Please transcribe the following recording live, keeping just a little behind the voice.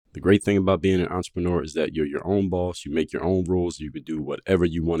The great thing about being an entrepreneur is that you're your own boss. You make your own rules. You can do whatever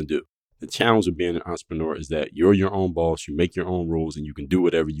you want to do. The challenge of being an entrepreneur is that you're your own boss. You make your own rules and you can do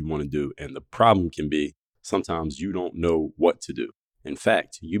whatever you want to do. And the problem can be sometimes you don't know what to do. In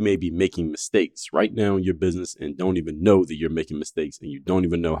fact, you may be making mistakes right now in your business and don't even know that you're making mistakes and you don't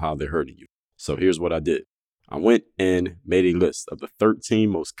even know how they're hurting you. So here's what I did. I went and made a list of the 13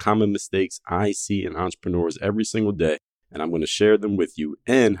 most common mistakes I see in entrepreneurs every single day. And I'm going to share them with you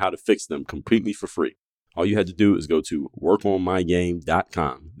and how to fix them completely for free. All you had to do is go to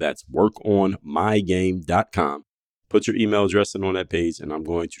workonmygame.com. That's workonmygame.com. Put your email address in on that page, and I'm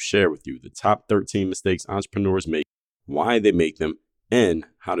going to share with you the top 13 mistakes entrepreneurs make, why they make them, and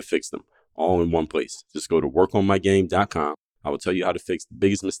how to fix them, all in one place. Just go to workonmygame.com. I will tell you how to fix the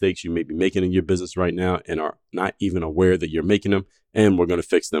biggest mistakes you may be making in your business right now and are not even aware that you're making them, and we're going to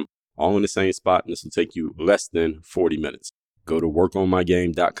fix them all in the same spot, and this will take you less than 40 minutes. Go to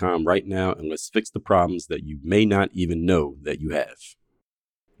workonmygame.com right now, and let's fix the problems that you may not even know that you have.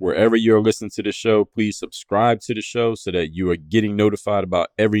 Wherever you're listening to the show, please subscribe to the show so that you are getting notified about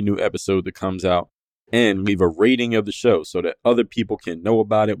every new episode that comes out, and leave a rating of the show so that other people can know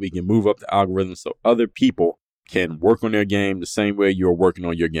about it. We can move up the algorithm so other people can work on their game the same way you're working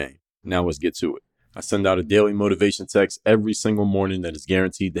on your game. Now let's get to it. I send out a daily motivation text every single morning that is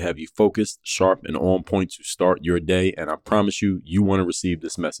guaranteed to have you focused, sharp, and on point to start your day. And I promise you, you want to receive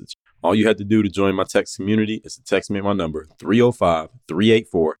this message. All you have to do to join my text community is to text me at my number,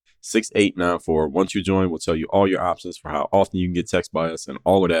 305-384-6894. Once you join, we'll tell you all your options for how often you can get text by us and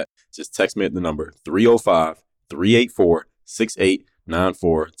all of that. Just text me at the number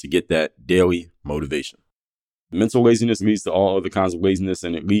 305-384-6894 to get that daily motivation. Mental laziness leads to all other kinds of laziness,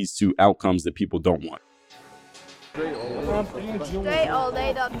 and it leads to outcomes that people don't want.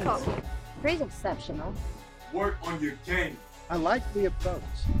 GreatAllDay.com. Pretty exceptional. Work on your game. I like the approach.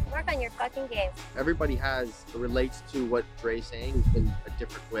 Work on your fucking game. Everybody relates to what Dre's saying in a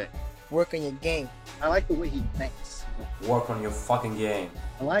different way. Work on your game. I like the way he thinks. Work on your fucking game.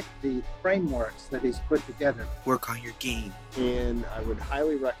 I like the frameworks that he's put together. Work on your game. And I would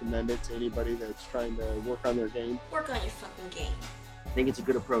highly recommend it to anybody that's trying to work on their game. Work on your fucking game. I think it's a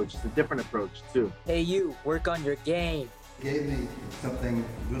good approach. It's a different approach, too. Hey, you, work on your game. Gave me something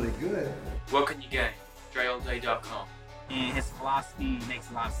really good. Work on your game. GreatAllDay.com. And his philosophy makes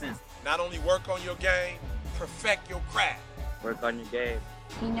a lot of sense. Not only work on your game, perfect your craft. Work on your game.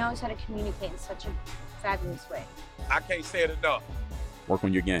 He knows how to communicate in such a fabulous way. I can't say it enough. Work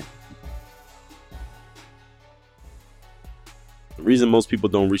on your game. The reason most people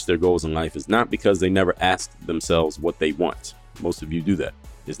don't reach their goals in life is not because they never ask themselves what they want. Most of you do that.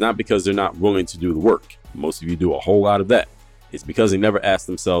 It's not because they're not willing to do the work. Most of you do a whole lot of that. It's because they never ask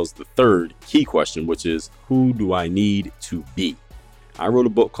themselves the third key question, which is, who do I need to be? I wrote a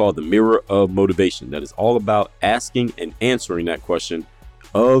book called The Mirror of Motivation that is all about asking and answering that question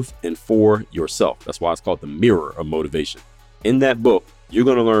of and for yourself. That's why it's called The Mirror of Motivation. In that book, you're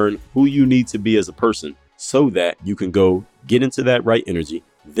going to learn who you need to be as a person so that you can go get into that right energy,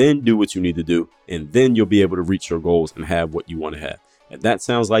 then do what you need to do, and then you'll be able to reach your goals and have what you want to have. If that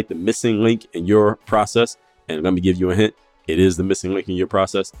sounds like the missing link in your process, and let me give you a hint, it is the missing link in your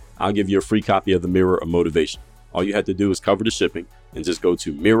process, I'll give you a free copy of The Mirror of Motivation. All you have to do is cover the shipping and just go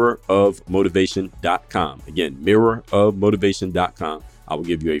to mirrorofmotivation.com. Again, mirrorofmotivation.com. I will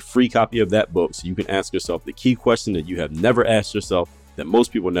give you a free copy of that book so you can ask yourself the key question that you have never asked yourself, that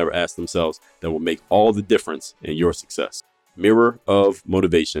most people never ask themselves, that will make all the difference in your success.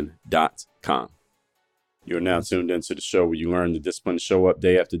 Mirrorofmotivation.com. You're now tuned into the show where you learn the discipline to show up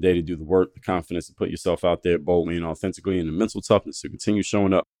day after day to do the work, the confidence to put yourself out there boldly and authentically, and the mental toughness to continue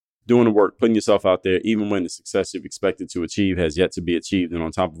showing up, doing the work, putting yourself out there, even when the success you've expected to achieve has yet to be achieved. And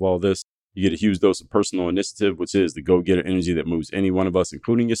on top of all this, you get a huge dose of personal initiative, which is the go-getter energy that moves any one of us,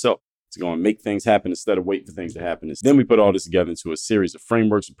 including yourself, to go and make things happen instead of waiting for things to happen. Then we put all this together into a series of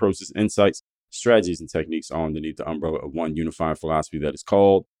frameworks, approaches, insights, strategies, and techniques all underneath the umbrella of one unified philosophy that is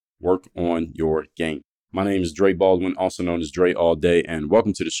called Work on Your Game. My name is Dre Baldwin, also known as Dre All Day, and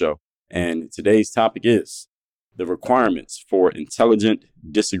welcome to the show. And today's topic is the requirements for intelligent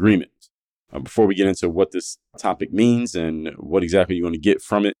disagreement. Before we get into what this topic means and what exactly you're going to get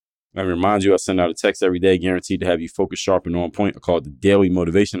from it, let me remind you, I send out a text every day guaranteed to have you focused, sharp, and on point. I call it the Daily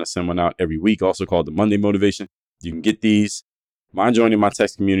Motivation. I send one out every week, also called the Monday Motivation. You can get these by joining my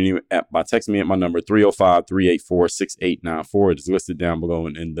text community by texting me at my number 305-384-6894. It is listed down below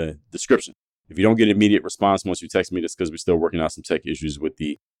and in the description. If you don't get an immediate response once you text me, that's because we're still working out some tech issues with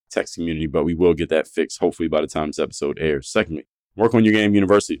the text community, but we will get that fixed hopefully by the time this episode airs. Secondly, Work on Your Game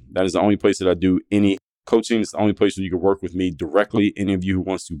University. That is the only place that I do any Coaching is the only place where you can work with me directly. Any of you who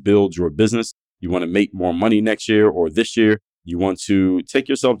wants to build your business, you want to make more money next year or this year, you want to take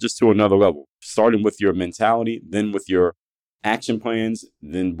yourself just to another level, starting with your mentality, then with your action plans,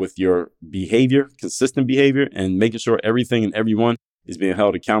 then with your behavior, consistent behavior, and making sure everything and everyone is being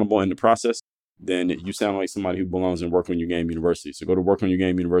held accountable in the process, then you sound like somebody who belongs in Work on Your Game University. So go to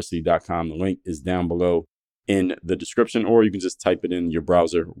workonyourgameuniversity.com. The link is down below in the description, or you can just type it in your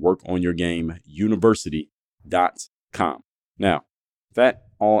browser, workonyourgameuniversity.com. Now, that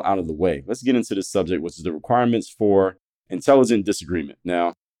all out of the way, let's get into this subject, which is the requirements for intelligent disagreement.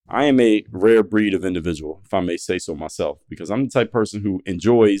 Now, I am a rare breed of individual, if I may say so myself, because I'm the type of person who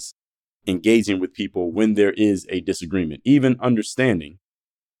enjoys engaging with people when there is a disagreement, even understanding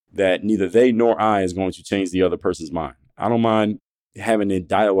that neither they nor I is going to change the other person's mind. I don't mind having a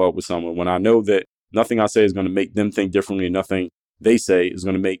dialogue with someone when I know that nothing I say is going to make them think differently, and nothing they say is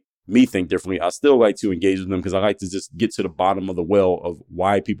going to make me think differently. I still like to engage with them because I like to just get to the bottom of the well of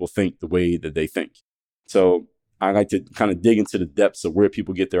why people think the way that they think. So I like to kind of dig into the depths of where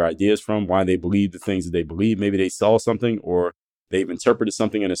people get their ideas from, why they believe the things that they believe. Maybe they saw something or they've interpreted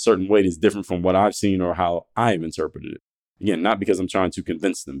something in a certain way that's different from what I've seen or how I've interpreted it. Again, not because I'm trying to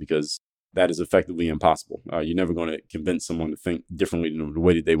convince them, because that is effectively impossible. You're never going to convince someone to think differently than the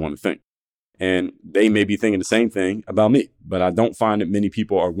way that they want to think. And they may be thinking the same thing about me, but I don't find that many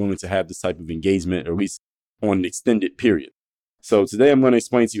people are willing to have this type of engagement, or at least on an extended period. So today I'm going to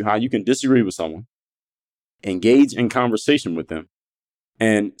explain to you how you can disagree with someone, engage in conversation with them,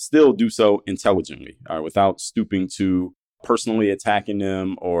 and still do so intelligently, without stooping to personally attacking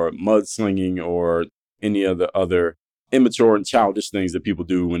them or mudslinging or any of the other immature and childish things that people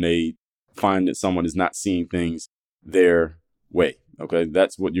do when they find that someone is not seeing things their way. Okay,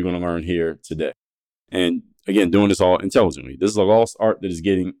 that's what you're going to learn here today. And again, doing this all intelligently. This is a lost art that is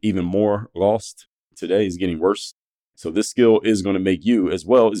getting even more lost today, is getting worse. So this skill is going to make you, as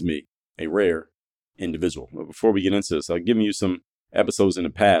well as me, a rare individual. But before we get into this, I've given you some episodes in the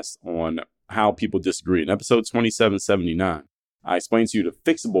past on how people disagree. In episode 2779, I explained to you the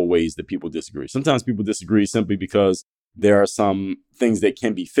fixable ways that people disagree. Sometimes people disagree simply because there are some things that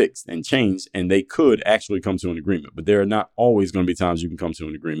can be fixed and changed, and they could actually come to an agreement. But there are not always going to be times you can come to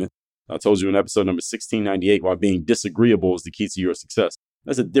an agreement. I told you in episode number 1698, why being disagreeable is the key to your success.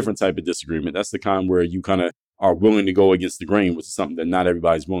 That's a different type of disagreement. That's the kind where you kind of are willing to go against the grain, which is something that not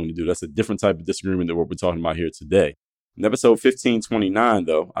everybody's willing to do. That's a different type of disagreement than what we're talking about here today. In episode 1529,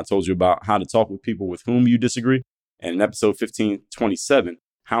 though, I told you about how to talk with people with whom you disagree. And in episode 1527,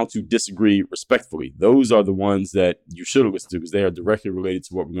 how to disagree respectfully. Those are the ones that you should listen to because they are directly related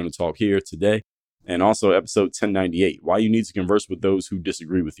to what we're going to talk here today. And also episode 1098, why you need to converse with those who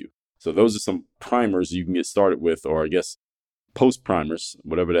disagree with you. So those are some primers you can get started with, or I guess post primers,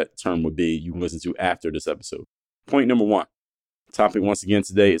 whatever that term would be, you can listen to after this episode. Point number one, topic once again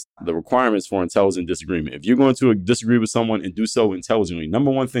today is the requirements for intelligent disagreement. If you're going to disagree with someone and do so intelligently,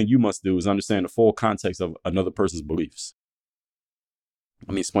 number one thing you must do is understand the full context of another person's beliefs.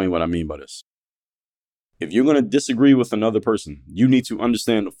 Let me explain what I mean by this. If you're going to disagree with another person, you need to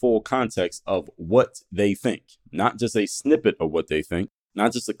understand the full context of what they think, not just a snippet of what they think,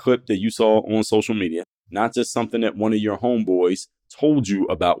 not just a clip that you saw on social media, not just something that one of your homeboys told you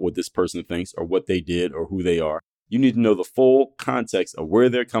about what this person thinks or what they did or who they are. You need to know the full context of where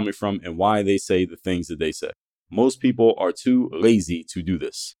they're coming from and why they say the things that they say. Most people are too lazy to do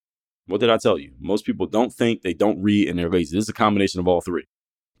this. What did I tell you? Most people don't think, they don't read, and they're lazy. This is a combination of all three.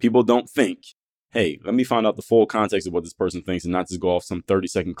 People don't think, hey, let me find out the full context of what this person thinks and not just go off some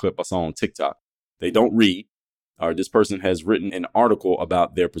 30-second clip I saw on TikTok. They don't read, or this person has written an article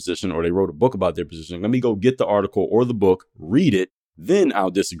about their position, or they wrote a book about their position. Let me go get the article or the book, read it, then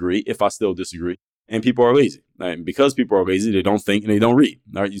I'll disagree if I still disagree. And people are lazy. And because people are lazy, they don't think and they don't read.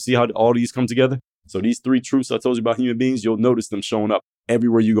 All right, you see how all these come together? So these three truths I told you about human beings, you'll notice them showing up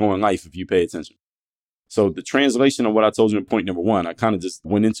everywhere you go in life if you pay attention. So the translation of what I told you in point number one, I kind of just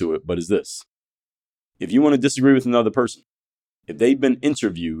went into it, but is this. If you want to disagree with another person, if they've been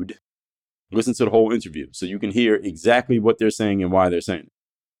interviewed, listen to the whole interview so you can hear exactly what they're saying and why they're saying it.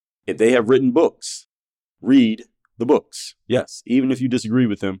 If they have written books, read the books. Yes, even if you disagree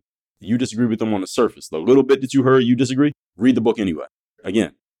with them, you disagree with them on the surface. The little bit that you heard, you disagree, read the book anyway.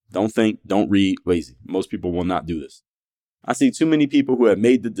 Again, don't think, don't read, lazy. Most people will not do this. I see too many people who have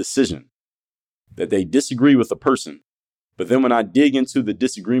made the decision that they disagree with a person, but then when I dig into the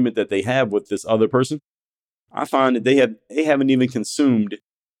disagreement that they have with this other person, I find that they haven't even consumed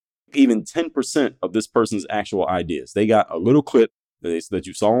even 10% of this person's actual ideas. They got a little clip that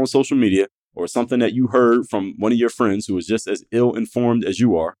you saw on social media or something that you heard from one of your friends who is just as ill-informed as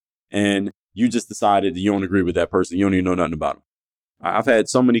you are, and you just decided that you don't agree with that person. You don't even know nothing about them. I've had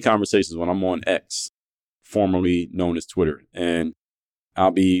so many conversations when I'm on X, formerly known as Twitter, and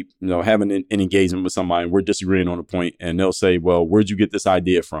I'll be, having an engagement with somebody and we're disagreeing on a point, and they'll say, well, where'd you get this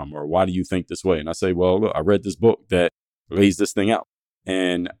idea from? Or why do you think this way? And I say, well, look, I read this book that lays this thing out.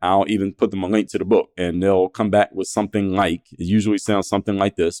 And I'll even put them a link to the book, and they'll come back with something like, it usually sounds something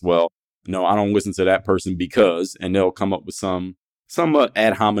like this. Well, no, I don't listen to that person because, and they'll come up with some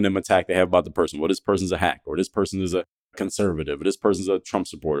ad hominem attack they have about the person. Well, this person's a hack, or this person is a conservative, or this person's a Trump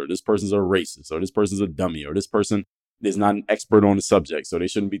supporter, this person's a racist, or this person's a dummy, or this person is not an expert on the subject, so they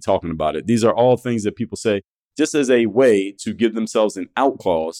shouldn't be talking about it. These are all things that people say just as a way to give themselves an out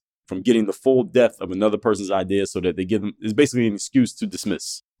clause from getting the full depth of another person's idea, so that they give them, it's basically an excuse to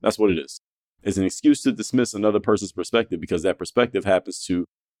dismiss. That's what it is. It's an excuse to dismiss another person's perspective because that perspective happens to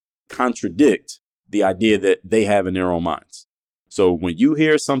contradict the idea that they have in their own minds. So when you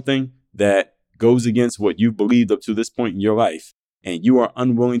hear something that goes against what you've believed up to this point in your life, and you are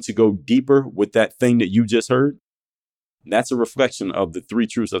unwilling to go deeper with that thing that you just heard, that's a reflection of the three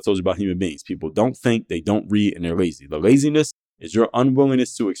truths I told you about human beings. People don't think, they don't read, and they're lazy. The laziness is your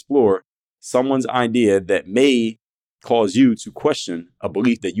unwillingness to explore someone's idea that may cause you to question a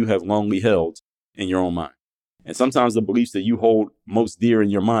belief that you have longly held in your own mind. And sometimes the beliefs that you hold most dear in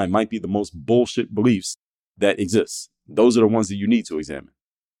your mind might be the most bullshit beliefs that exist. Those are the ones that you need to examine.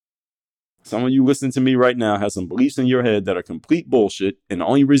 Some of you listening to me right now have some beliefs in your head that are complete bullshit. And the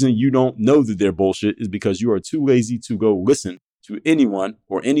only reason you don't know that they're bullshit is because you are too lazy to go listen to anyone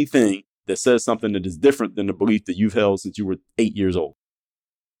or anything that says something that is different than the belief that you've held since you were 8 years old.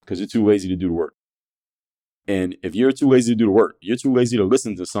 Because you're too lazy to do the work. And if you're too lazy to do the work, you're too lazy to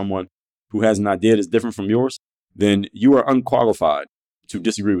listen to someone who has an idea that's different from yours, then you are unqualified to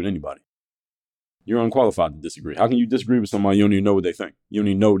disagree with anybody. You're unqualified to disagree. How can you disagree with somebody you don't even know what they think? You don't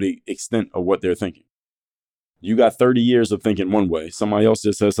even know the extent of what they're thinking. You got 30 years of thinking one way. Somebody else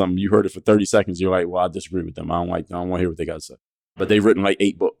just says something. You heard it for 30 seconds. You're like, well, I disagree with them. I don't want to hear what they got to say. But they've written like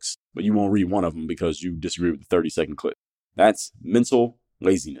 8 books, but you won't read one of them because you disagree with the 30-second clip. That's mental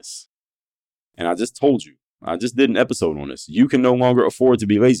laziness. And I just told you, I just did an episode on this. You can no longer afford to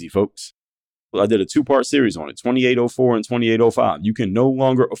be lazy, folks. Well, I did a 2-part series on it, 2804 and 2805. You can no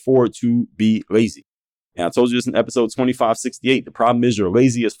longer afford to be lazy. And I told you this in episode 2568. The problem is you're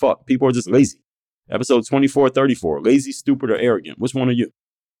lazy as fuck. People are just lazy. Episode 2434, lazy, stupid, or arrogant. Which one are you?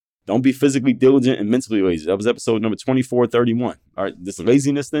 Don't be physically diligent and mentally lazy. That was episode number 2431. All right, this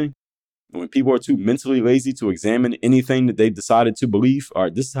laziness thing. When people are too mentally lazy to examine anything that they've decided to believe, all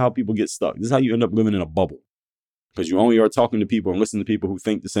right, this is how people get stuck. This is how you end up living in a bubble. Because you only are talking to people and listening to people who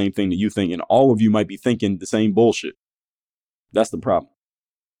think the same thing that you think, and all of you might be thinking the same bullshit. That's the problem.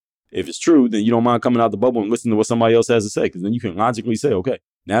 If it's true, then you don't mind coming out the bubble and listening to what somebody else has to say, because then you can logically say, okay,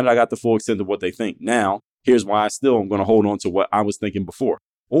 now that I got the full extent of what they think, now here's why I still am going to hold on to what I was thinking before.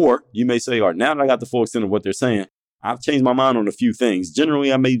 Or you may say, all right, now that I got the full extent of what they're saying, I've changed my mind on a few things.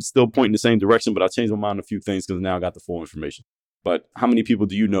 Generally, I may still point in the same direction, but I've changed my mind on a few things because now I got the full information. But how many people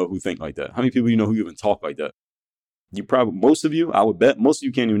do you know who think like that? How many people do you know who even talk like that? You probably, most of you, I would bet most of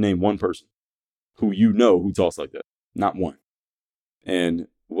you can't even name one person who you know who talks like that. Not one. And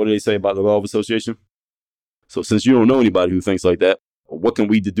what do they say about the law of association? So since you don't know anybody who thinks like that, what can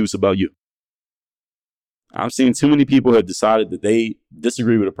we deduce about you? I've seen too many people have decided that they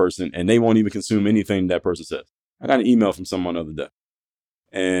disagree with a person and they won't even consume anything that person says. I got an email from someone the other day,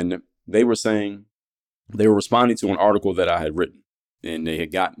 and they were saying they were responding to an article that I had written, and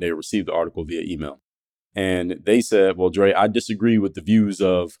they received the article via email. And they said, well, Dre, I disagree with the views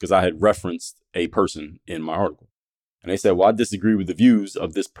of, because I had referenced a person in my article. And they said, well, I disagree with the views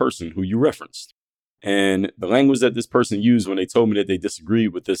of this person who you referenced. And the language that this person used when they told me that they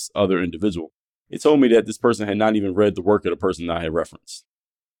disagreed with this other individual, it told me that this person had not even read the work of the person that I had referenced.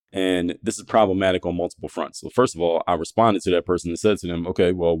 And this is problematic on multiple fronts. So first of all, I responded to that person and said to them,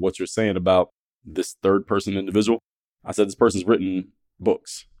 okay, well, what you're saying about this third person individual, I said, this person's written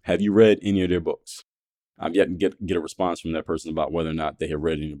books. Have you read any of their books? I've yet to get a response from that person about whether or not they have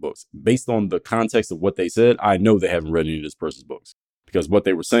read any books. Based on the context of what they said, I know they haven't read any of this person's books because what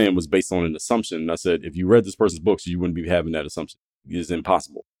they were saying was based on an assumption. And I said, if you read this person's books, you wouldn't be having that assumption. It's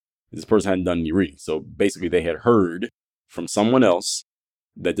impossible. This person hadn't done any reading. So basically they had heard from someone else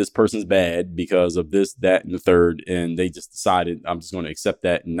that this person's bad because of this, that, and the third. And they just decided I'm just going to accept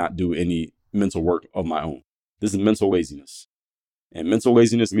that and not do any mental work of my own. This is mental laziness. And mental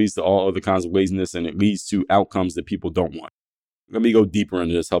laziness leads to all other kinds of laziness, and it leads to outcomes that people don't want. Let me go deeper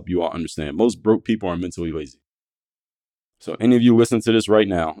into this, help you all understand. Most broke people are mentally lazy. So any of you listening to this right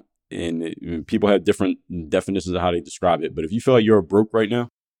now, and people have different definitions of how they describe it, but if you feel like you're broke right now,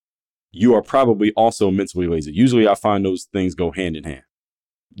 you are probably also mentally lazy. Usually I find those things go hand in hand.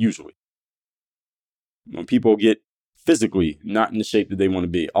 Usually. When people get physically not in the shape that they want to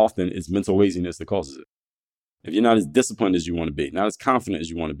be, often it's mental laziness that causes it. If you're not as disciplined as you want to be, not as confident as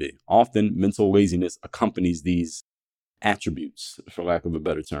you want to be, often mental laziness accompanies these attributes, for lack of a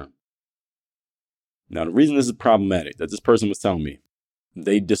better term. Now, the reason this is problematic, that this person was telling me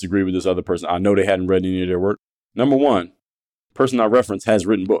they disagree with this other person, I know they hadn't read any of their work. Number one, the person I reference has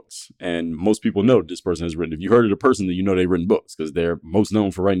written books, and most people know this person has written. If you heard of the person, then you know they've written books because they're most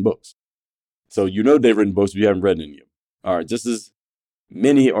known for writing books. So you know they've written books, but you haven't read any of them. All right, just as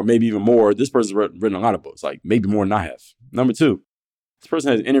many or maybe even more, this person's written a lot of books, like maybe more than I have. Number two, this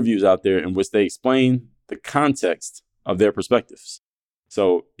person has interviews out there in which they explain the context of their perspectives.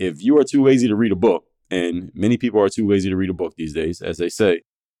 So if you are too lazy to read a book, and many people are too lazy to read a book these days, as they say,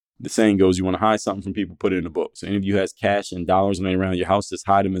 the saying goes, you want to hide something from people, put it in a book. So any of you has cash and dollars laying around your house, just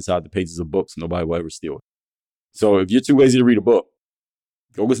hide them inside the pages of books. Nobody will ever steal it. So if you're too lazy to read a book,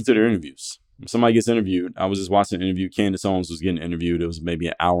 go listen to their interviews. If somebody gets interviewed, I was just watching an interview. Candace Owens was getting interviewed. It was maybe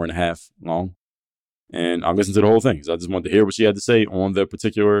an hour and a half long. And I listened to the whole thing because I just wanted to hear what she had to say on the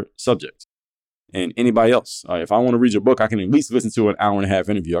particular subject. And anybody else, if I want to read your book, I can at least listen to an hour and a half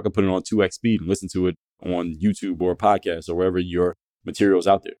interview. I can put it on 2x speed and listen to it on YouTube or a podcast or wherever your material's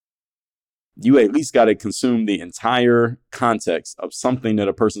out there. You at least got to consume the entire context of something that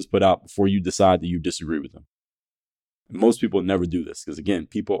a person's put out before you decide that you disagree with them. Most people never do this because, again,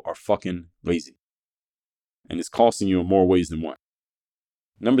 people are fucking lazy. And it's costing you in more ways than one.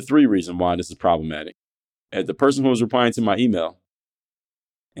 Number three reason why this is problematic. As the person who was replying to my email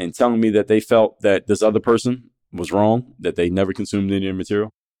and telling me that they felt that this other person was wrong, that they never consumed any of their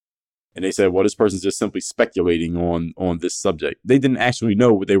material. And they said, well, this person's just simply speculating on this subject. They didn't actually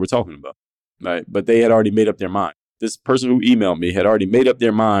know what they were talking about, right? But they had already made up their mind. This person who emailed me had already made up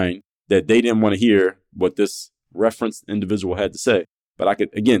their mind that they didn't want to hear what this referenced individual had to say. But I could,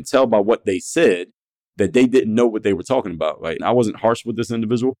 again, tell by what they said that they didn't know what they were talking about, right? And I wasn't harsh with this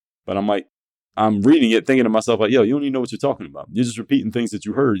individual, but I'm reading it thinking to myself, like, yo, you don't even know what you're talking about. You're just repeating things that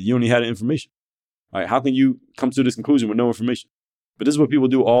you heard. You only had the information. Right? How can you come to this conclusion with no information? But this is what people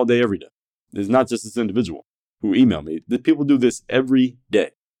do all day, every day. It's not just this individual who emailed me. The people do this every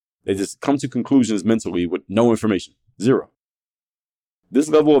day. They just come to conclusions mentally with no information. Zero. This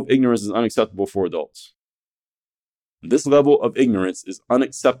level of ignorance is unacceptable for adults. This level of ignorance is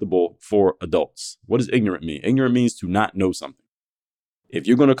unacceptable for adults. What does ignorant mean? Ignorant means to not know something. If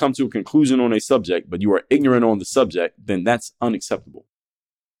you're going to come to a conclusion on a subject, but you are ignorant on the subject, then that's unacceptable.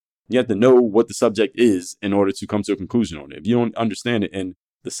 You have to know what the subject is in order to come to a conclusion on it. If you don't understand it and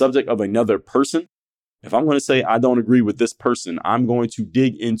the subject of another person, if I'm going to say I don't agree with this person, I'm going to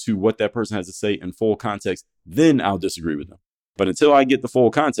dig into what that person has to say in full context, then I'll disagree with them. But until I get the full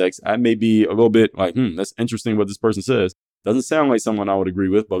context, I may be a little bit like, that's interesting what this person says. Doesn't sound like someone I would agree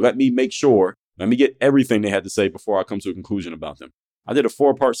with, but let me make sure, let me get everything they had to say before I come to a conclusion about them. I did a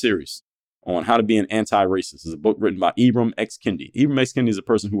 4-part series on how to be an anti-racist. It's a book written by Ibram X. Kendi. Ibram X. Kendi is a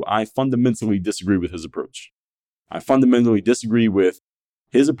person who I fundamentally disagree with his approach. I fundamentally disagree with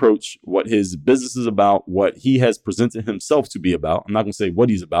his approach, what his business is about, what he has presented himself to be about. I'm not going to say what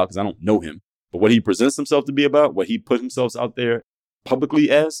he's about because I don't know him, but what he presents himself to be about, what he put himself out there publicly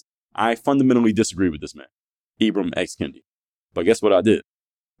as, I fundamentally disagree with this man, Ibram X. Kendi. But guess what I did?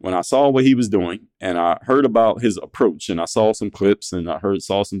 When I saw what he was doing and I heard about his approach and I saw some clips and I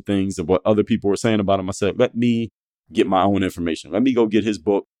saw some things of what other people were saying about him, I said, let me get my own information. Let me go get his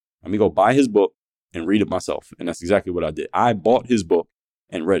book. Let me go buy his book and read it myself. And that's exactly what I did. I bought his book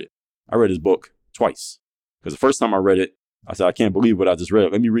and read it. I read his book twice because the first time I read it, I said, I can't believe what I just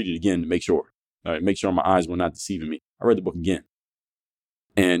read. Let me read it again to make sure. All right, make sure my eyes were not deceiving me. I read the book again.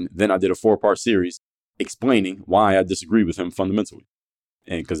 And then I did a 4-part series explaining why I disagree with him fundamentally.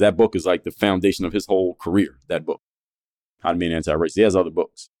 And because that book is like the foundation of his whole career, that book, How to Be an Anti-Racist. He has other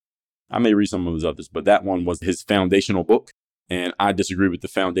books. I may read some of his others, but that one was his foundational book. And I disagree with the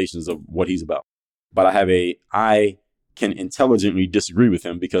foundations of what he's about. But I can intelligently disagree with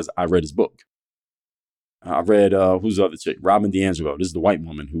him because I read his book. I read, who's the other chick? Robin DiAngelo. This is the white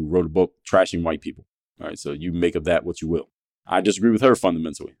woman who wrote a book trashing white people. All right, so you make of that what you will. I disagree with her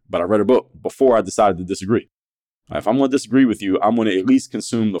fundamentally, but I read her book before I decided to disagree. If I'm going to disagree with you, I'm going to at least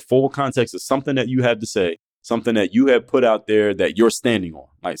consume the full context of something that you have to say, something that you have put out there that you're standing on,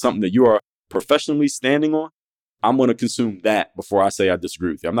 like something that you are professionally standing on. I'm going to consume that before I say I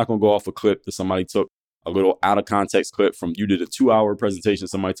disagree with you. I'm not going to go off a clip that somebody took, a little out of context clip from you did a 2-hour presentation.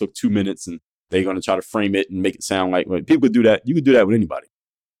 Somebody took 2 minutes and they're going to try to frame it and make it sound like when people could do that. You could do that with anybody.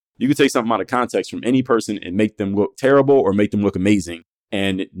 You could take something out of context from any person and make them look terrible or make them look amazing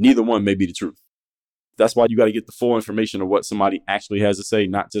And neither one may be the truth. That's why you got to get the full information of what somebody actually has to say,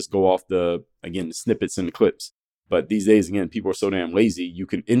 not just go off the snippets and the clips. But these days, again, people are so damn lazy, you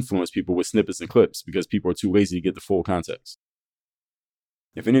can influence people with snippets and clips because people are too lazy to get the full context.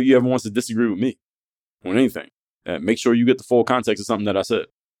 If any of you ever wants to disagree with me on anything, make sure you get the full context of something that I said,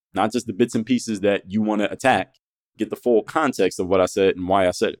 not just the bits and pieces that you want to attack. Get the full context of what I said and why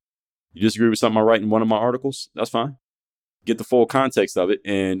I said it. You disagree with something I write in one of my articles? That's fine. Get the full context of it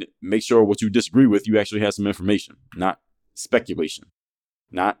and make sure what you disagree with, you actually have some information, not speculation,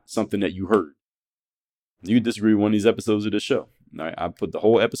 not something that you heard. You can disagree with one of these episodes of this show. All right, I put the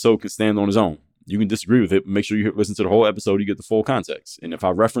whole episode can stand on its own. You can disagree with it, but make sure you listen to the whole episode. You get the full context. And if I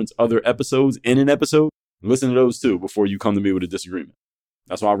reference other episodes in an episode, listen to those too before you come to me with a disagreement.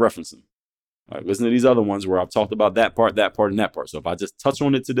 That's why I reference them. All right, listen to these other ones where I've talked about that part, and that part. So if I just touch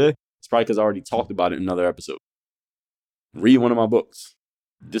on it today, it's probably because I already talked about it in another episode. Read one of my books.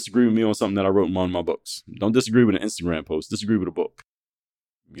 Disagree with me on something that I wrote in one of my books. Don't disagree with an Instagram post. Disagree with a book.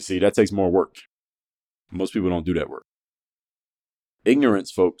 You see, that takes more work. Most people don't do that work.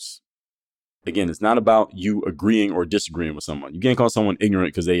 Ignorance, folks, again, it's not about you agreeing or disagreeing with someone. You can't call someone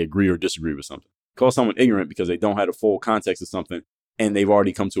ignorant because they agree or disagree with something. Call someone ignorant because they don't have the full context of something and they've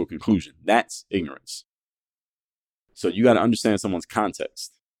already come to a conclusion. That's ignorance. So you got to understand someone's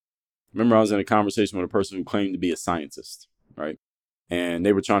context. Remember, I was in a conversation with a person who claimed to be a scientist, right? And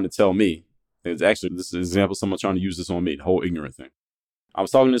they were trying to tell me, this is an example of someone trying to use this on me, the whole ignorant thing. I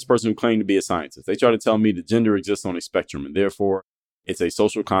was talking to this person who claimed to be a scientist. They tried to tell me that gender exists on a spectrum and therefore it's a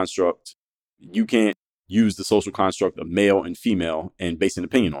social construct. You can't use the social construct of male and female and base an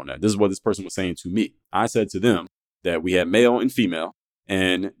opinion on that. This is what this person was saying to me. I said to them that we have male and female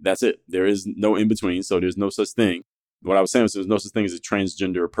and that's it. There is no in between. So there's no such thing. What I was saying was there's no such thing as a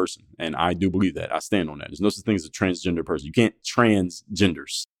transgender person. And I do believe that. I stand on that. There's no such thing as a transgender person. You can't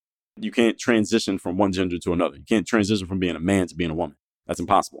transgenders. You can't transition from one gender to another. You can't transition from being a man to being a woman. That's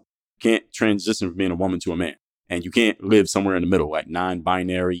impossible. You can't transition from being a woman to a man. And you can't live somewhere in the middle, like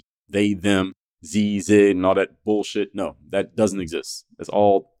non-binary, they, them, Z, and all that bullshit. No, that doesn't exist. That's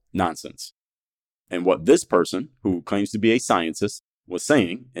all nonsense. And what this person, who claims to be a scientist, was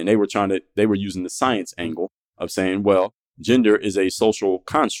saying, and they were using the science angle of saying, well, gender is a social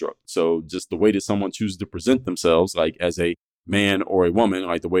construct. So just the way that someone chooses to present themselves, like as a man or a woman,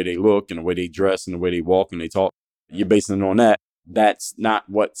 like the way they look and the way they dress and the way they walk and they talk, you're basing it on that. That's not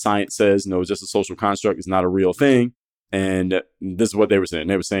what science says. No, it's just a social construct. It's not a real thing. And this is what they were saying.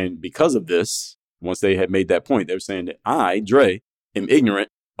 They were saying because of this, once they had made that point, they were saying that I, Dre, am ignorant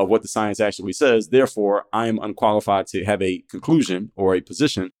of what the science actually says. Therefore, I am unqualified to have a conclusion or a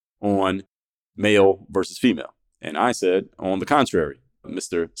position on male versus female. And I said, on the contrary,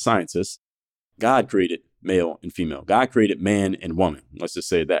 Mr. Scientist, God created male and female. God created man and woman. Let's just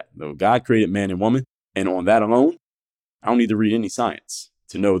say that. Though God created man and woman. And on that alone, I don't need to read any science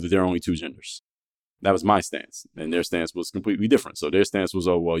to know that there are only two genders. That was my stance. And their stance was completely different. So their stance was,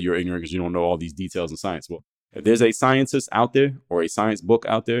 oh, well, you're ignorant because you don't know all these details in science. Well, if there's a scientist out there or a science book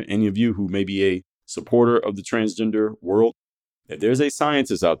out there, any of you who may be a supporter of the transgender world, if there's a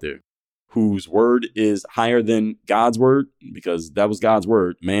scientist out there whose word is higher than God's word, because that was God's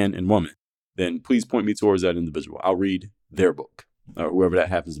word, man and woman, then please point me towards that individual. I'll read their book or whoever that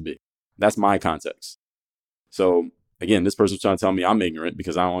happens to be. That's my context. So again, this person's trying to tell me I'm ignorant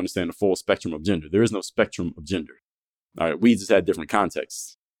because I don't understand the full spectrum of gender. There is no spectrum of gender. All right, we just had different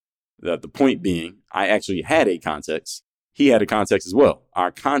contexts. The point being, I actually had a context. He had a context as well.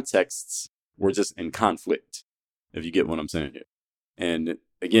 Our contexts were just in conflict, if you get what I'm saying here. And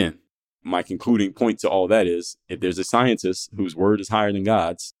again, my concluding point to all that is, if there's a scientist whose word is higher than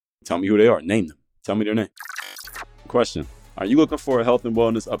God's, tell me who they are. Name them. Tell me their name. Question. Are you looking for a health and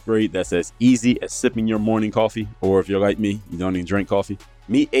wellness upgrade that's as easy as sipping your morning coffee? Or if you're like me, you don't even drink coffee?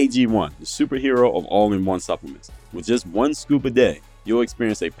 Meet AG1, the superhero of all-in-one supplements. With just one scoop a day, you'll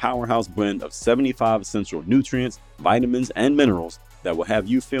experience a powerhouse blend of 75 essential nutrients, vitamins, and minerals that will have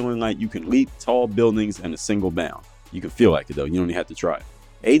you feeling like you can leap tall buildings in a single bound. You can feel like it though, you don't even have to try it.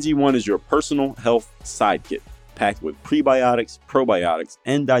 AG1 is your personal health sidekick, packed with prebiotics, probiotics,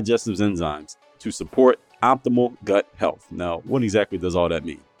 and digestive enzymes to support optimal gut health. Now, what exactly does all that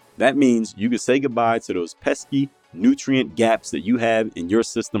mean? That means you can say goodbye to those pesky nutrient gaps that you have in your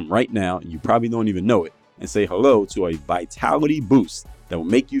system right now, and you probably don't even know it, and say hello to a vitality boost that will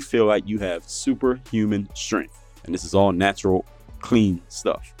make you feel like you have superhuman strength. And this is all natural, clean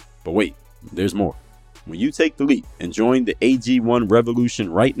stuff. But wait, there's more. When you take the leap and join the AG1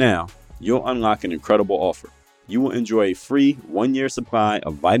 revolution right now, you'll unlock an incredible offer. You will enjoy a free 1-year supply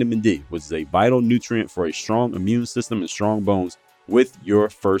of vitamin D, which is a vital nutrient for a strong immune system and strong bones, with your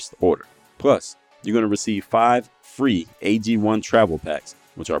first order. Plus, you're going to receive 5 free AG1 travel packs,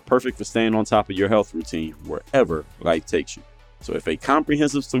 which are perfect for staying on top of your health routine wherever life takes you. So if a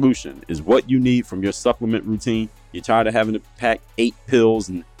comprehensive solution is what you need from your supplement routine, you're tired of having to pack 8 pills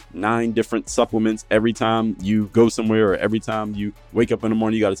and 9 different supplements every time you go somewhere, or every time you wake up in the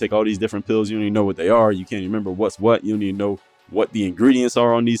morning, you got to take all these different pills. You don't even know what they are. You can't remember what's what. You don't even know what the ingredients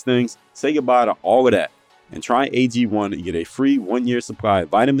are on these things. Say goodbye to all of that and try AG1 and get a free 1-year supply of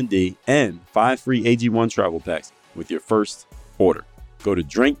vitamin D and 5 free AG1 travel packs with your first order. Go to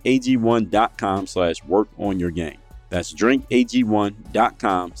drinkag1.com/workonyourgame. That's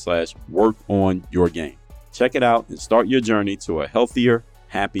drinkag1.com/workonyourgame. Check it out and start your journey to a healthier,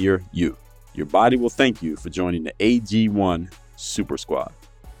 happier you. Your body will thank you for joining the AG1 Super Squad.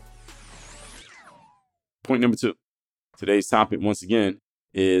 Point number 2. Today's topic, once again,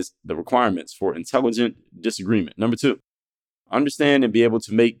 is the requirements for intelligent disagreement. Number 2, understand and be able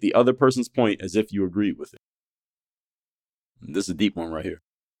to make the other person's point as if you agreed with it. This is a deep one right here.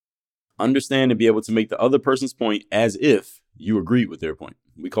 Understand and be able to make the other person's point as if you agreed with their point.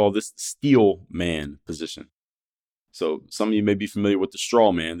 We call this the steel man position. So some of you may be familiar with the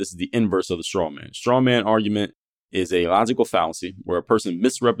straw man. This is the inverse of the straw man. Straw man argument is a logical fallacy where a person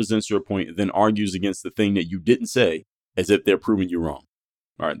misrepresents your point and then argues against the thing that you didn't say as if they're proving you wrong.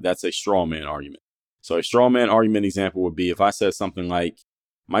 All right, that's a straw man argument. So a straw man argument example would be if I said something like,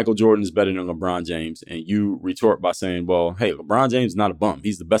 Michael Jordan is better than LeBron James, and you retort by saying, well, hey, LeBron James is not a bum.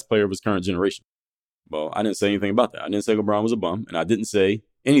 He's the best player of his current generation. Well, I didn't say anything about that. I didn't say LeBron was a bum, and I didn't say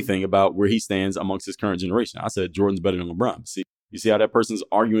anything about where he stands amongst his current generation. I said Jordan's better than LeBron. See, you see how that person's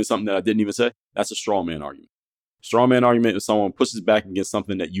arguing something that I didn't even say? That's a straw man argument. Straw man argument is someone pushes back against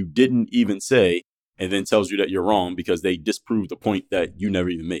something that you didn't even say and then tells you that you're wrong because they disproved the point that you never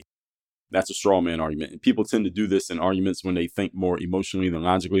even made. That's a straw man argument. And people tend to do this in arguments when they think more emotionally than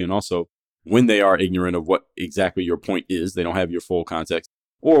logically, and also when they are ignorant of what exactly your point is. They don't have your full context,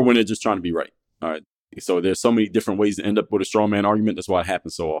 or when they're just trying to be right. All right. So there's so many different ways to end up with a straw man argument. That's why it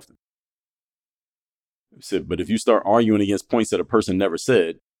happens so often. But if you start arguing against points that a person never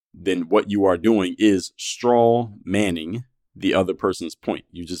said, then what you are doing is straw manning the other person's point.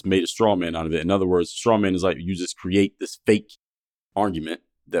 You just made a straw man out of it. In other words, straw man is like you just create this fake argument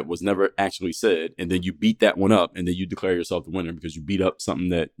that was never actually said, and then you beat that one up, and then you declare yourself the winner because you beat up something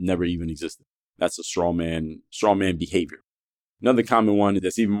that never even existed. That's a straw man behavior. Another common one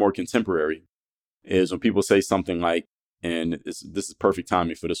that's even more contemporary is when people say something like, and this is perfect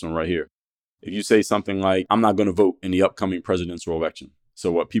timing for this one right here. If you say something like, I'm not going to vote in the upcoming presidential election.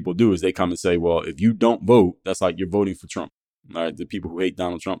 So what people do is they come and say, well, if you don't vote, that's like you're voting for Trump. All right, the people who hate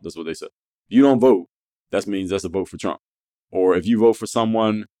Donald Trump, that's what they say. If you don't vote, that means that's a vote for Trump. Or if you vote for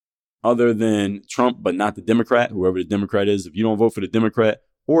someone other than Trump, but not the Democrat, whoever the Democrat is, if you don't vote for the Democrat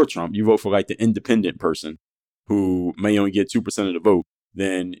or Trump, you vote for like the independent person who may only get 2% of the vote,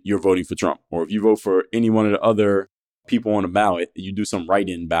 then you're voting for Trump. Or if you vote for any one of the other people on the ballot, you do some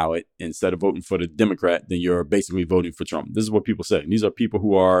write-in ballot instead of voting for the Democrat, then you're basically voting for Trump. This is what people say. And these are people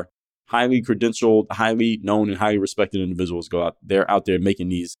who are highly credentialed, highly known, and highly respected individuals. They're out there making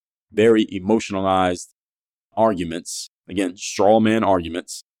these very emotionalized arguments. Again, straw man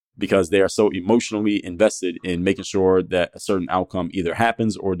arguments, because they are so emotionally invested in making sure that a certain outcome either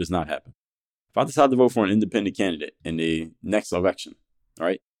happens or does not happen. If I decide to vote for an independent candidate in the next election, all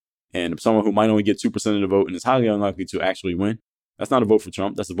right, and someone who might only get 2% of the vote and is highly unlikely to actually win, that's not a vote for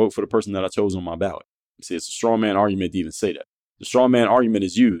Trump. That's a vote for the person that I chose on my ballot. See, it's a straw man argument to even say that. The straw man argument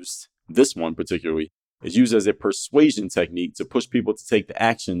is used, this one particularly, is used as a persuasion technique to push people to take the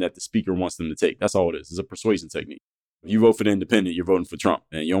action that the speaker wants them to take. That's all it is. It's a persuasion technique. If you vote for the independent, you're voting for Trump.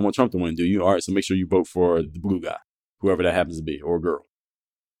 And you don't want Trump to win, do you? All right, so make sure you vote for the blue guy, whoever that happens to be, or a girl.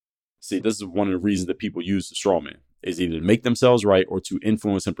 See, this is one of the reasons that people use the straw man, is either to make themselves right or to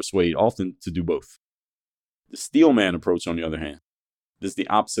influence and persuade, often to do both. The steel man approach, on the other hand, this is the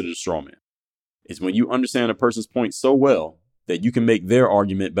opposite of the straw man. It's when you understand a person's point so well that you can make their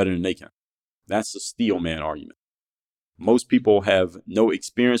argument better than they can. That's the steel man argument. Most people have no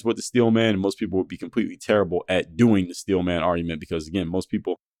experience with the steel man, and most people would be completely terrible at doing the steel man argument because, again, most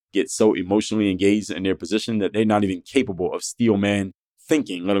people get so emotionally engaged in their position that they're not even capable of steel man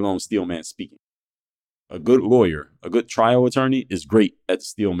thinking, let alone steel man speaking. A good lawyer, a good trial attorney is great at the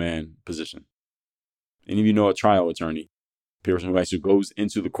steel man position. Any of you know a trial attorney, a person who actually goes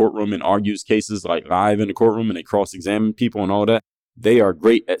into the courtroom and argues cases like live in the courtroom and they cross-examine people and all that. They are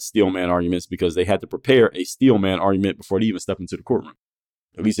great at steel man arguments because they had to prepare a steel man argument before they even step into the courtroom.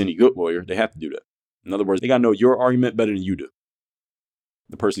 At least any good lawyer, they have to do that. In other words, they got to know your argument better than you do,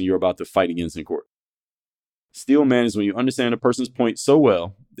 the person you're about to fight against in court. Steel man is when you understand a person's point so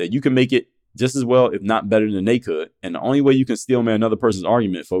well that you can make it just as well, if not better than they could. And the only way you can steel man another person's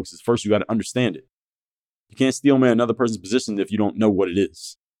argument, folks, is first you got to understand it. You can't steel man another person's position if you don't know what it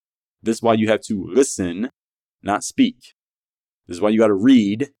is. This is why you have to listen, not speak. This is why you got to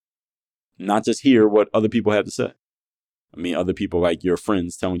read, not just hear what other people have to say. I mean, other people like your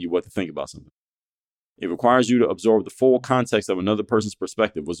friends telling you what to think about something. It requires you to absorb the full context of another person's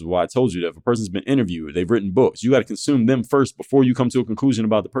perspective, which is why I told you that if a person's been interviewed, they've written books, you got to consume them first before you come to a conclusion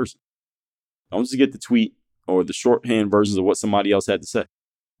about the person. Don't just get the tweet or the shorthand versions of what somebody else had to say.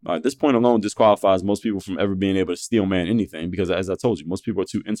 At this point alone disqualifies most people from ever being able to steel man anything because, as I told you, most people are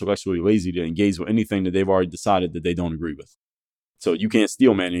too intellectually lazy to engage with anything that they've already decided that they don't agree with. So you can't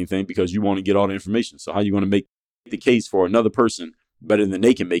steel man anything because you want to get all the information. So how are you going to make the case for another person better than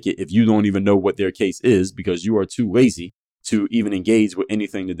they can make it if you don't even know what their case is because you are too lazy to even engage with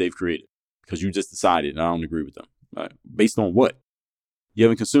anything that they've created because you just decided I don't agree with them. Based on what? You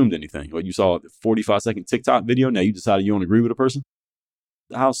haven't consumed anything. Like you saw a 45-second TikTok video. Now you decided you don't agree with a person.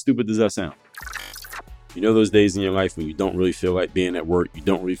 How stupid does that sound? You know those days in your life when you don't really feel like being at work, you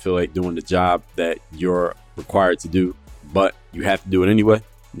don't really feel like doing the job that you're required to do, but you have to do it anyway?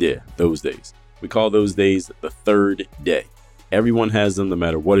 Yeah, those days. We call those days the third day. Everyone has them no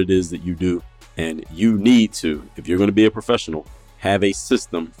matter what it is that you do, and you need to, if you're going to be a professional, have a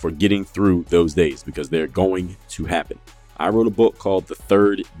system for getting through those days because they're going to happen. I wrote a book called The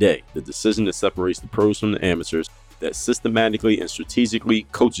Third Day, the decision that separates the pros from the amateurs, that systematically and strategically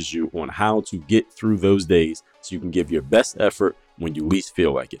coaches you on how to get through those days so you can give your best effort when you least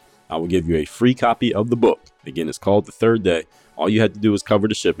feel like it. I will give you a free copy of the book. Again, it's called The Third Day. All you have to do is cover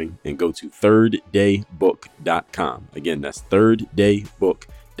the shipping and go to thirddaybook.com. Again, that's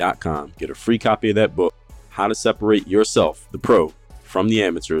thirddaybook.com. Get a free copy of that book, How to Separate Yourself, the pro, from the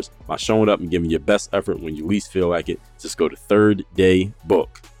amateurs by showing up and giving your best effort when you least feel like it. Just go to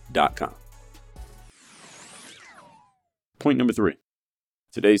thirddaybook.com. Point number 3.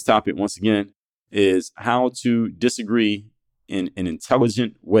 Today's topic, once again, is how to disagree in an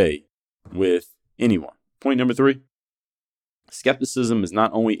intelligent way with anyone. Point number 3. Skepticism is not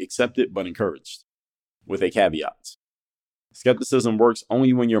only accepted, but encouraged, with a caveat. Skepticism works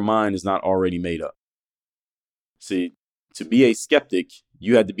only when your mind is not already made up. See, to be a skeptic,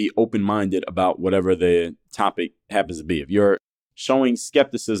 you have to be open-minded about whatever the topic happens to be. If you're showing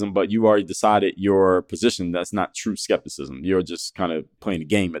skepticism, but you already decided your position, that's not true skepticism. You're just kind of playing a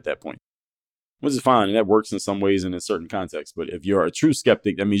game at that point, which is fine. And that works in some ways and in certain contexts. But if you're a true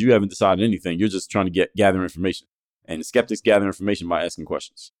skeptic, that means you haven't decided anything. You're just trying to gather information. And skeptics gather information by asking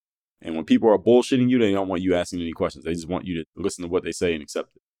questions. And when people are bullshitting you, they don't want you asking any questions. They just want you to listen to what they say and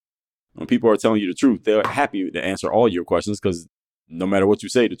accept it. When people are telling you the truth, they're happy to answer all your questions because no matter what you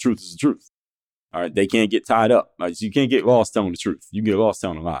say, the truth is the truth. All right, they can't get tied up. You can't get lost telling the truth. You get lost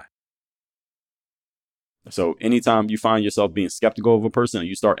telling a lie. So anytime you find yourself being skeptical of a person and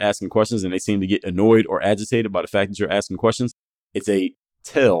you start asking questions and they seem to get annoyed or agitated by the fact that you're asking questions, it's a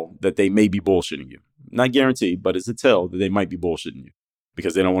tell that they may be bullshitting you. Not guaranteed, but it's a tell that they might be bullshitting you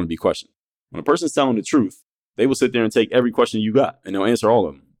because they don't want to be questioned. When a person's telling the truth, they will sit there and take every question you got and they'll answer all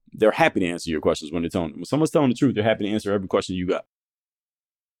of them. They're happy to answer your questions when they're telling them. When someone's telling the truth, they're happy to answer every question you got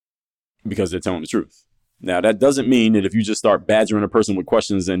because they're telling the truth. Now, that doesn't mean that if you just start badgering a person with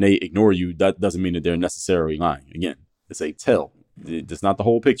questions and they ignore you, that doesn't mean that they're necessarily lying. Again, it's a tell. It's not the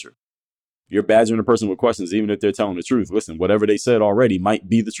whole picture. You're badgering a person with questions, even if they're telling the truth. Listen, whatever they said already might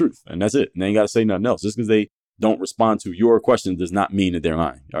be the truth. And that's it. And they ain't got to say nothing else. Just because they don't respond to your question does not mean that they're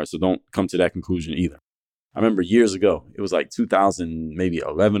lying. All right. So don't come to that conclusion either. I remember years ago, it was like 2000, maybe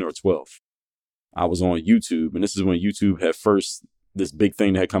 11 or 12. I was on YouTube, and this is when YouTube had first, this big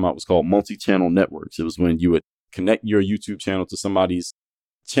thing that had come out was called multi-channel networks. It was when you would connect your YouTube channel to somebody's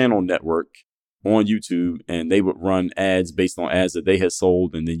channel network on YouTube, and they would run ads based on ads that they had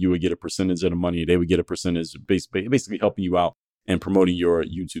sold, and then you would get a percentage of the money. They would get a percentage, basically helping you out and promoting your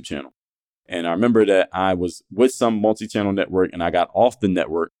YouTube channel. And I remember that I was with some multi-channel network, and I got off the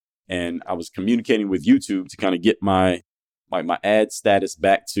network, and I was communicating with YouTube to kind of get my ad status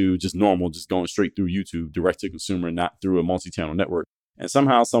back to just normal, just going straight through YouTube, direct to consumer, not through a multi-channel network. And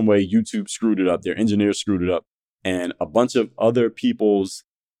somehow, some way, YouTube screwed it up. Their engineers screwed it up. And a bunch of other people's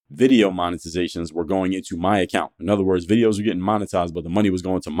video monetizations were going into my account. In other words, videos were getting monetized, but the money was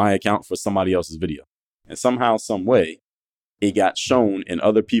going to my account for somebody else's video. And somehow, some way, it got shown in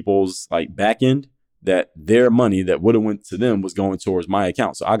other people's back end that their money that would have went to them was going towards my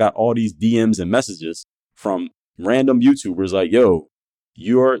account. So I got all these DMs and messages from random YouTubers like, yo,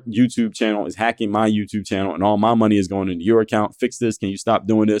 your YouTube channel is hacking my YouTube channel and all my money is going into your account. Fix this. Can you stop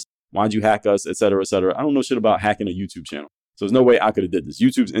doing this? Why'd you hack us, et cetera, et cetera. I don't know shit about hacking a YouTube channel. So there's no way I could have did this.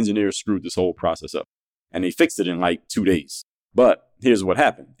 YouTube's engineers screwed this whole process up and they fixed it in like 2 days. But here's what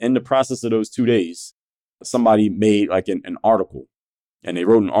happened. In the process of those 2 days, somebody made like an article, and they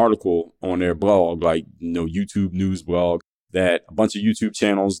wrote an article on their blog, like, YouTube news blog, that a bunch of YouTube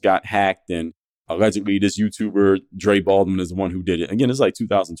channels got hacked, and allegedly this YouTuber, Dre Baldwin, is the one who did it. Again, it's like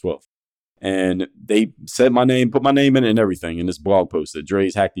 2012. And they said my name, put my name in it and everything in this blog post that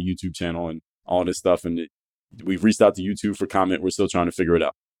Dre's hacked the YouTube channel and all this stuff. And we've reached out to YouTube for comment. We're still trying to figure it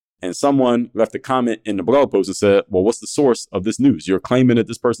out. And someone left a comment in the blog post and said, well, what's the source of this news? You're claiming that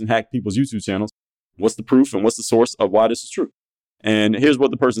this person hacked people's YouTube channels. What's the proof and what's the source of why this is true? And here's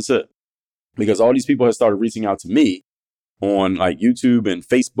what the person said. Because all these people have started reaching out to me on like YouTube and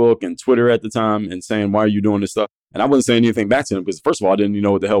Facebook and Twitter at the time and saying, why are you doing this stuff? And I wasn't saying anything back to them because, first of all, I didn't even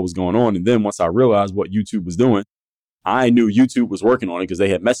know what the hell was going on. And then once I realized what YouTube was doing, I knew YouTube was working on it because they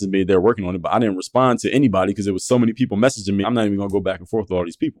had messaged me they were working on it, but I didn't respond to anybody because there was so many people messaging me. I'm not even going to go back and forth with all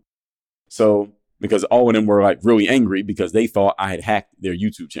these people. So, because all of them were like really angry because they thought I had hacked their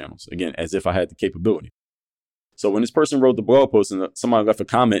YouTube channels, again, as if I had the capability. So when this person wrote the blog post and somebody left a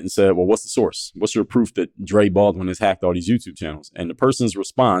comment and said, well, what's the source? What's your proof that Dre Baldwin has hacked all these YouTube channels? And the person's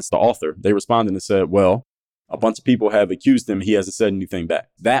response, the author, they responded and said, well, a bunch of people have accused him. He hasn't said anything back.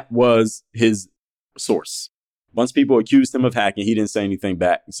 That was his source. A bunch of people accused him of hacking. He didn't say anything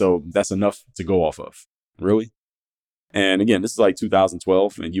back. So that's enough to go off of. Really? And again, this is like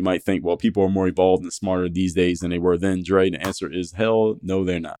 2012. And you might think, well, people are more evolved and smarter these days than they were then, Dre. The answer is hell no,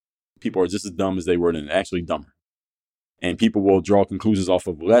 they're not. People are just as dumb as they were then, actually dumber. And people will draw conclusions off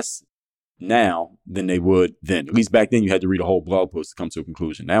of less now than they would then. At least back then, you had to read a whole blog post to come to a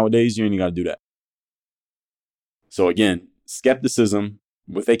conclusion. Nowadays, you ain't got to do that. So again, skepticism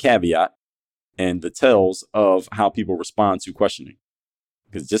with a caveat and the tells of how people respond to questioning.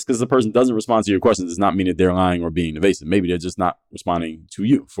 Because just because the person doesn't respond to your questions does not mean that they're lying or being evasive. Maybe they're just not responding to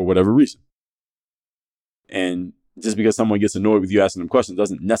you for whatever reason. And just because someone gets annoyed with you asking them questions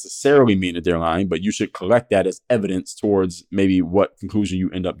doesn't necessarily mean that they're lying, but you should collect that as evidence towards maybe what conclusion you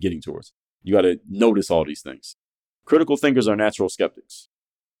end up getting towards. You got to notice all these things. Critical thinkers are natural skeptics.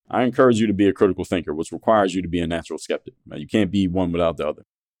 I encourage you to be a critical thinker, which requires you to be a natural skeptic. Now, you can't be one without the other.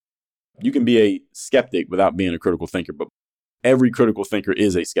 You can be a skeptic without being a critical thinker, but every critical thinker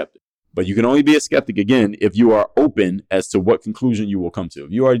is a skeptic. But you can only be a skeptic, again, if you are open as to what conclusion you will come to.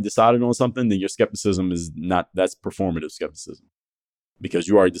 If you already decided on something, then your skepticism is not, that's performative skepticism. Because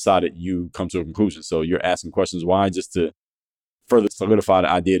you already decided you come to a conclusion. So you're asking questions why, just to further solidify the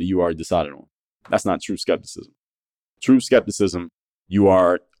idea that you already decided on. That's not true skepticism. True skepticism, you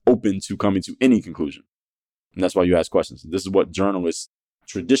are open to coming to any conclusion. And that's why you ask questions. This is what journalists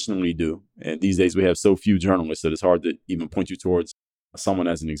traditionally do. And these days we have so few journalists that it's hard to even point you towards someone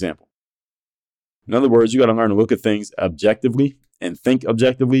as an example. In other words, you got to learn to look at things objectively and think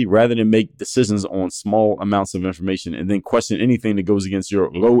objectively rather than make decisions on small amounts of information and then question anything that goes against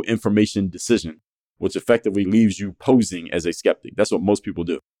your low information decision, which effectively leaves you posing as a skeptic. That's what most people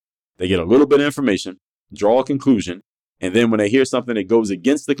do. They get a little bit of information, draw a conclusion, and then when they hear something that goes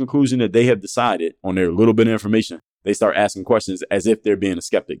against the conclusion that they have decided on their little bit of information, they start asking questions as if they're being a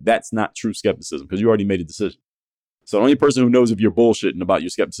skeptic. That's not true skepticism because you already made a decision. So the only person who knows if you're bullshitting about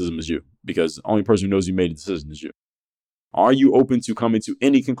your skepticism is you, because the only person who knows you made a decision is you. Are you open to coming to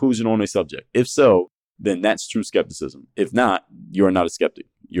any conclusion on a subject? If so, then that's true skepticism. If not, you're not a skeptic.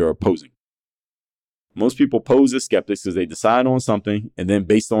 You're opposing. Most people pose as skeptics because they decide on something and then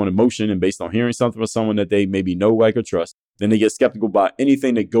based on emotion and based on hearing something from someone that they maybe know, like, or trust, then they get skeptical about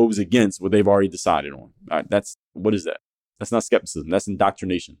anything that goes against what they've already decided on. All right, what is that? That's not skepticism. That's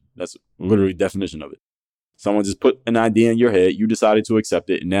indoctrination. That's literally the definition of it. Someone just put an idea in your head, you decided to accept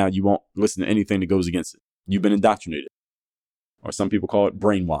it, and now you won't listen to anything that goes against it. You've been indoctrinated. Or some people call it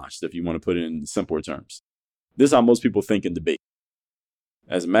brainwashed, if you want to put it in simpler terms. This is how most people think and debate.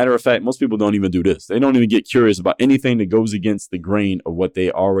 As a matter of fact, most people don't even do this. They don't even get curious about anything that goes against the grain of what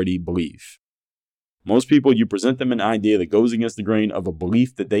they already believe. Most people, you present them an idea that goes against the grain of a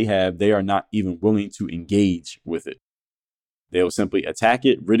belief that they have, they are not even willing to engage with it. They'll simply attack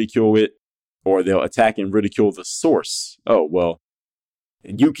it, ridicule it, or they'll attack and ridicule the source. Oh, well,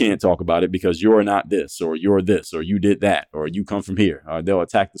 you can't talk about it because you're not this, or you're this, or you did that, or you come from here. They'll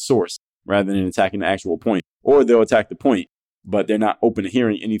attack the source rather than attacking the actual point. Or they'll attack the point, but they're not open to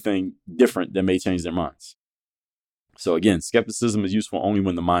hearing anything different that may change their minds. So again, skepticism is useful only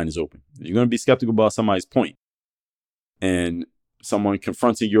when the mind is open. If you're going to be skeptical about somebody's point and someone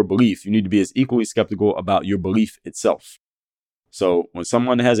confronting your belief, you need to be as equally skeptical about your belief itself. So when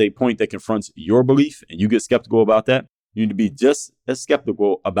someone has a point that confronts your belief and you get skeptical about that, You need to be just as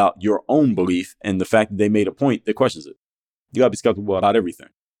skeptical about your own belief and the fact that they made a point that questions it. You got to be skeptical about everything.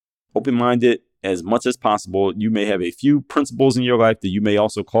 Open-minded as much as possible. You may have a few principles in your life that you may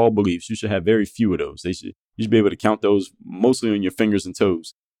also call beliefs. You should have very few of those. You should be able to count those mostly on your fingers and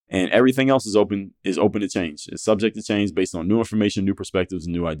toes. And everything else is open to change. It's subject to change based on new information, new perspectives,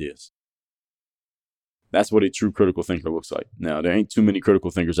 and new ideas. That's what a true critical thinker looks like. Now, there ain't too many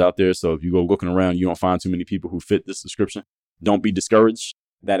critical thinkers out there. So if you go looking around, you don't find too many people who fit this description. Don't be discouraged.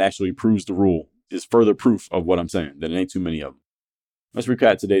 That actually proves the rule. Is further proof of what I'm saying, that it ain't too many of them. Let's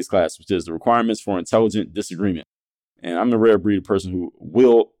recap today's class, which is the requirements for intelligent disagreement. And I'm the rare breed of person who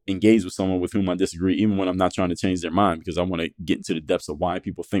will engage with someone with whom I disagree, even when I'm not trying to change their mind, because I want to get into the depths of why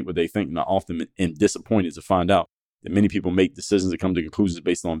people think what they think. And I often am disappointed to find out that many people make decisions that come to conclusions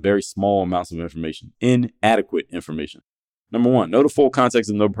based on very small amounts of information, inadequate information. Number one, know the full context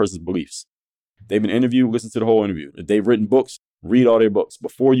of another person's beliefs. They've been interviewed, listen to the whole interview. If they've written books, read all their books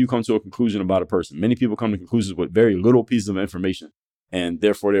before you come to a conclusion about a person. Many people come to conclusions with very little pieces of information, and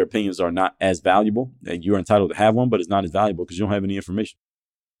therefore their opinions are not as valuable. And you're entitled to have one, but it's not as valuable because you don't have any information.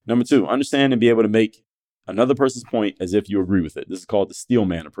 Number two, understand and be able to make another person's point as if you agree with it. This is called the steel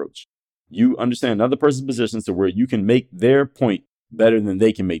man approach. You understand another person's position to where you can make their point better than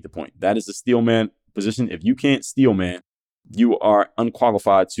they can make the point. That is the steel man position. If you can't steel man, you are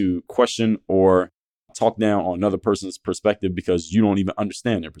unqualified to question or talk down on another person's perspective because you don't even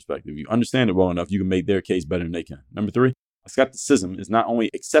understand their perspective. If you understand it well enough, you can make their case better than they can. Number three, skepticism is not only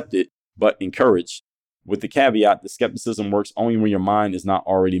accepted, but encouraged, with the caveat that skepticism works only when your mind is not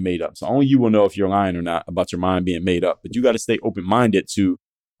already made up. So only you will know if you're lying or not about your mind being made up. But you got to stay open-minded to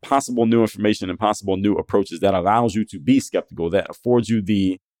possible new information and possible new approaches that allows you to be skeptical, that affords you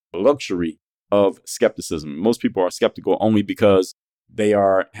the luxury of skepticism. Most people are skeptical only because they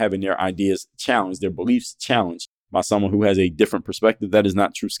are having their ideas challenged, their beliefs challenged by someone who has a different perspective. That is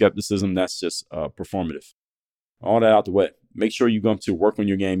not true skepticism. That's just performative. All that out the way. Make sure you go to Work on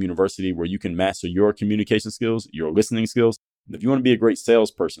Your Game University, where you can master your communication skills, your listening skills. And if you want to be a great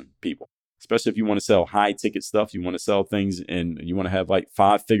salesperson, people, especially if you want to sell high ticket stuff, you want to sell things and you want to have like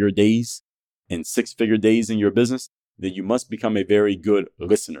 5-figure days and 6-figure days in your business, then you must become a very good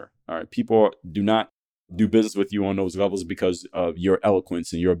listener. All right. People do not do business with you on those levels because of your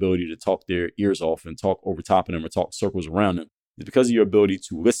eloquence and your ability to talk their ears off and talk over top of them or talk circles around them. It's because of your ability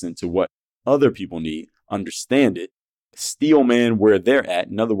to listen to what other people need, understand it, steel man where they're at.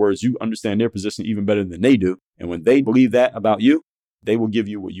 In other words, you understand their position even better than they do. And when they believe that about you, they will give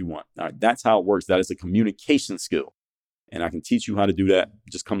you what you want. All right, that's how it works. That is a communication skill. And I can teach you how to do that.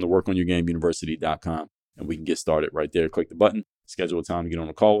 Just come to workonyourgameuniversity.com and we can get started right there. Click the button, schedule a time to get on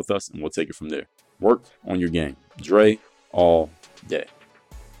a call with us, and we'll take it from there. Work on your game. Dre all day.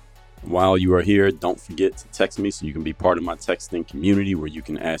 While you are here, don't forget to text me so you can be part of my texting community where you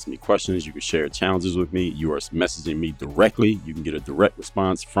can ask me questions. You can share challenges with me. You are messaging me directly. You can get a direct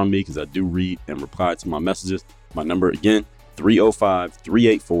response from me because I do read and reply to my messages. My number again,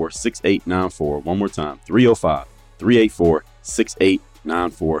 305-384-6894. One more time,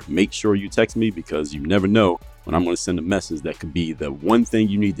 305-384-6894. Make sure you text me because you never know when I'm going to send a message that could be the one thing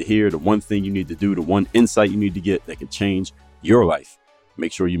you need to hear, the one thing you need to do, the one insight you need to get that could change your life.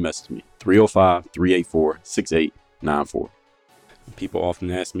 Make sure you message me, 305-384-6894. People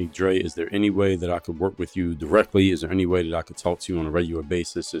often ask me, Dre, is there any way that I could work with you directly? Is there any way that I could talk to you on a regular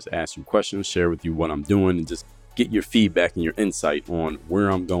basis, just ask you questions, share with you what I'm doing, and just get your feedback and your insight on where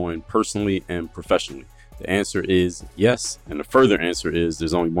I'm going personally and professionally? The answer is yes. And the further answer is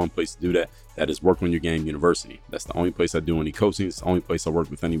there's only one place to do that. That is Work on Your Game University. That's the only place I do any coaching. It's the only place I work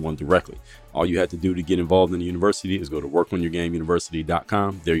with anyone directly. All you have to do to get involved in the university is go to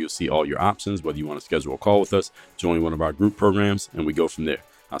workonyourgameuniversity.com. There you'll see all your options, whether you want to schedule a call with us, join one of our group programs, and we go from there.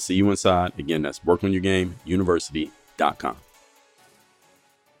 I'll see you inside. Again, that's workonyourgameuniversity.com.